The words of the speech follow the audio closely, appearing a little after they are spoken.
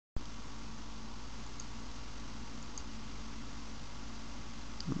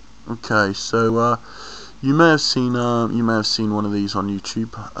Okay, so you may have seen one of these on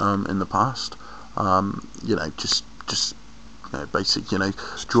YouTube in the past. Just basic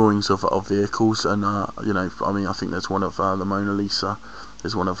drawings of vehicles, and I mean, I think there's one of the Mona Lisa.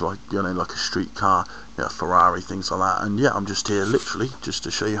 There's one of, like, like a street car, Ferrari, things like that. And yeah, I'm just here literally just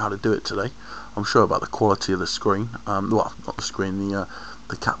to show you how to do it today. I'm sure about the quality of the screen. Well, not the screen, the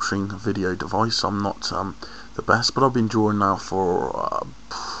capturing video device. I'm not the best, but I've been drawing now for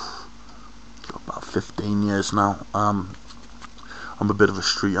about 15 years now. I'm a bit of a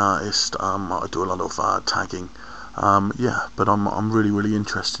street artist. I do a lot of tagging. Yeah, but I'm really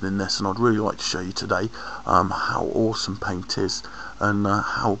interested in this, and I'd really like to show you today how awesome paint is, and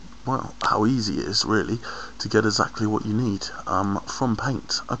how easy it is really to get exactly what you need from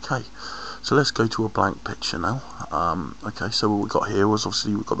paint. Okay, so let's go to a blank picture now. Okay, so what we got here was,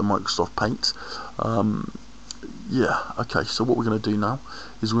 obviously, we've got the Microsoft Paint. Yeah, okay, so what we're going to do now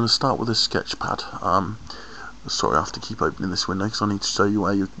is we're going to start with a sketch pad. Sorry, I have to keep opening this window because I need to show you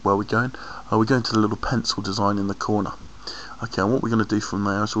where we're going. We're going to the little pencil design in the corner. Okay, and what we're going to do from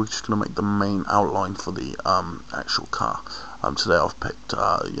there is we're just going to make the main outline for the actual car. Today I've picked,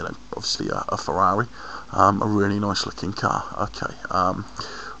 obviously a Ferrari, a really nice looking car. Okay,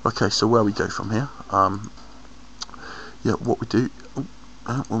 okay, so where we go from here? Yeah, what we do.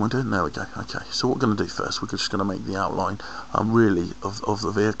 What am I doing? There we go. Okay, so what we're going to do first, we're just going to make the outline really of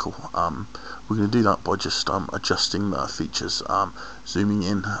the vehicle. We're going to do that by just adjusting the features, zooming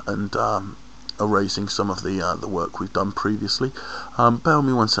in, and erasing some of the work we've done previously. Bear with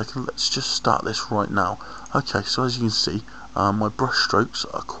me 1 second. Let's just start this right now. Okay, so as you can see, my brush strokes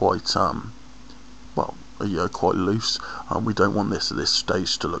are quite quite loose. We don't want this at this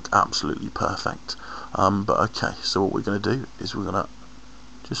stage to look absolutely perfect. But okay, so what we're going to do is we're going to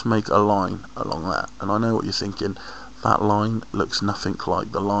just make a line along that. And I know what you're thinking, that line looks nothing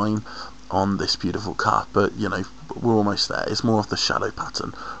like the line on this beautiful car, but we're almost there. It's more of the shadow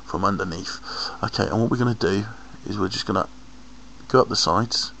pattern from underneath. Okay, and what we're going to do is we're just going to go up the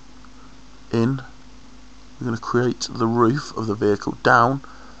sides, we're going to create the roof of the vehicle, down,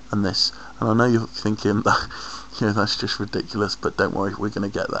 and this. And I know you're thinking that that's just ridiculous, but don't worry, we're going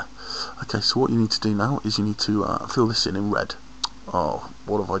to get there. Okay, so what you need to do now is you need to fill this in red. Oh,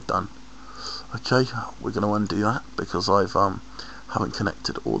 what have I done? Okay, we're going to undo that because I've haven't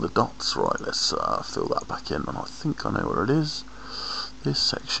connected all the dots. Right, let's fill that back in, and I think I know where it is. This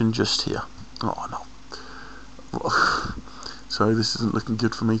section just here. Oh no. Sorry, this isn't looking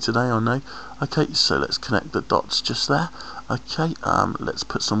good for me today, I know. Okay, so let's connect the dots just there. Okay, let's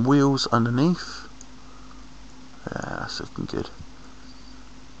put some wheels underneath. Yeah, that's looking good.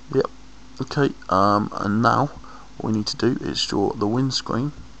 Yep. Okay, and now what we need to do is draw the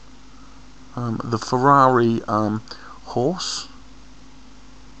windscreen, the Ferrari horse.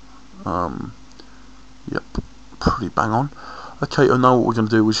 Yep, pretty bang on. Okay, and now what we're going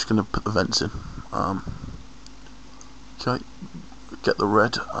to do, we're just going to put the vents in. Okay, get the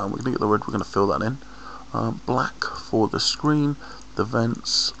red. We're going to get the red. We're going to fill that in. Black for the screen, the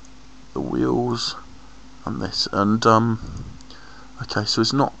vents, the wheels, and this. And okay, so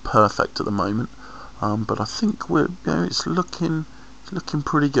it's not perfect at the moment. But I think it's looking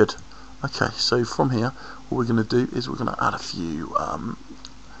pretty good. Okay, so from here, what we're going to do is we're going to add a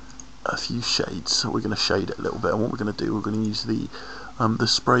few shades. So we're going to shade it a little bit. And what we're going to do, we're going to use the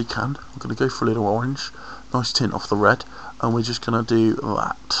spray can. We're going to go for a little orange, nice tint off the red, and we're just going to do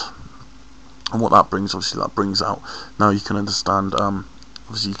that. And what that brings, obviously, that brings out. Now you can understand.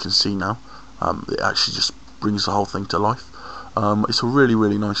 Obviously, you can see now. It actually just brings the whole thing to life. It's a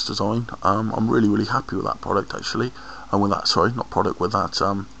really nice design. I'm really happy with that product, actually, and with that, sorry, not product, with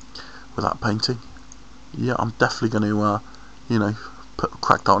that painting. Yeah, I'm definitely going to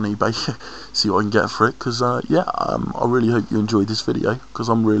crack that on eBay, see what I can get for it, because yeah, I really hope you enjoyed this video, because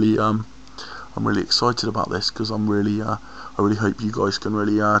I'm really excited about this, because I really hope you guys can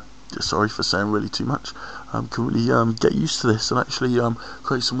really sorry for saying really too much, can really get used to this and actually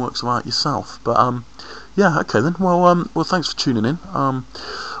create some works of art yourself. But yeah, okay then. Well, thanks for tuning in. What I'm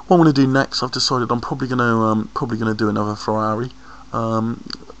going to do next, I've decided I'm probably going to do another Ferrari. I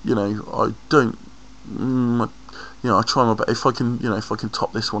don't. I try my best. If I can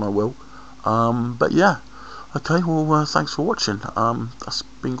top this one, I will. But yeah, okay. Well, thanks for watching. That's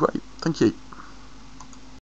been great. Thank you.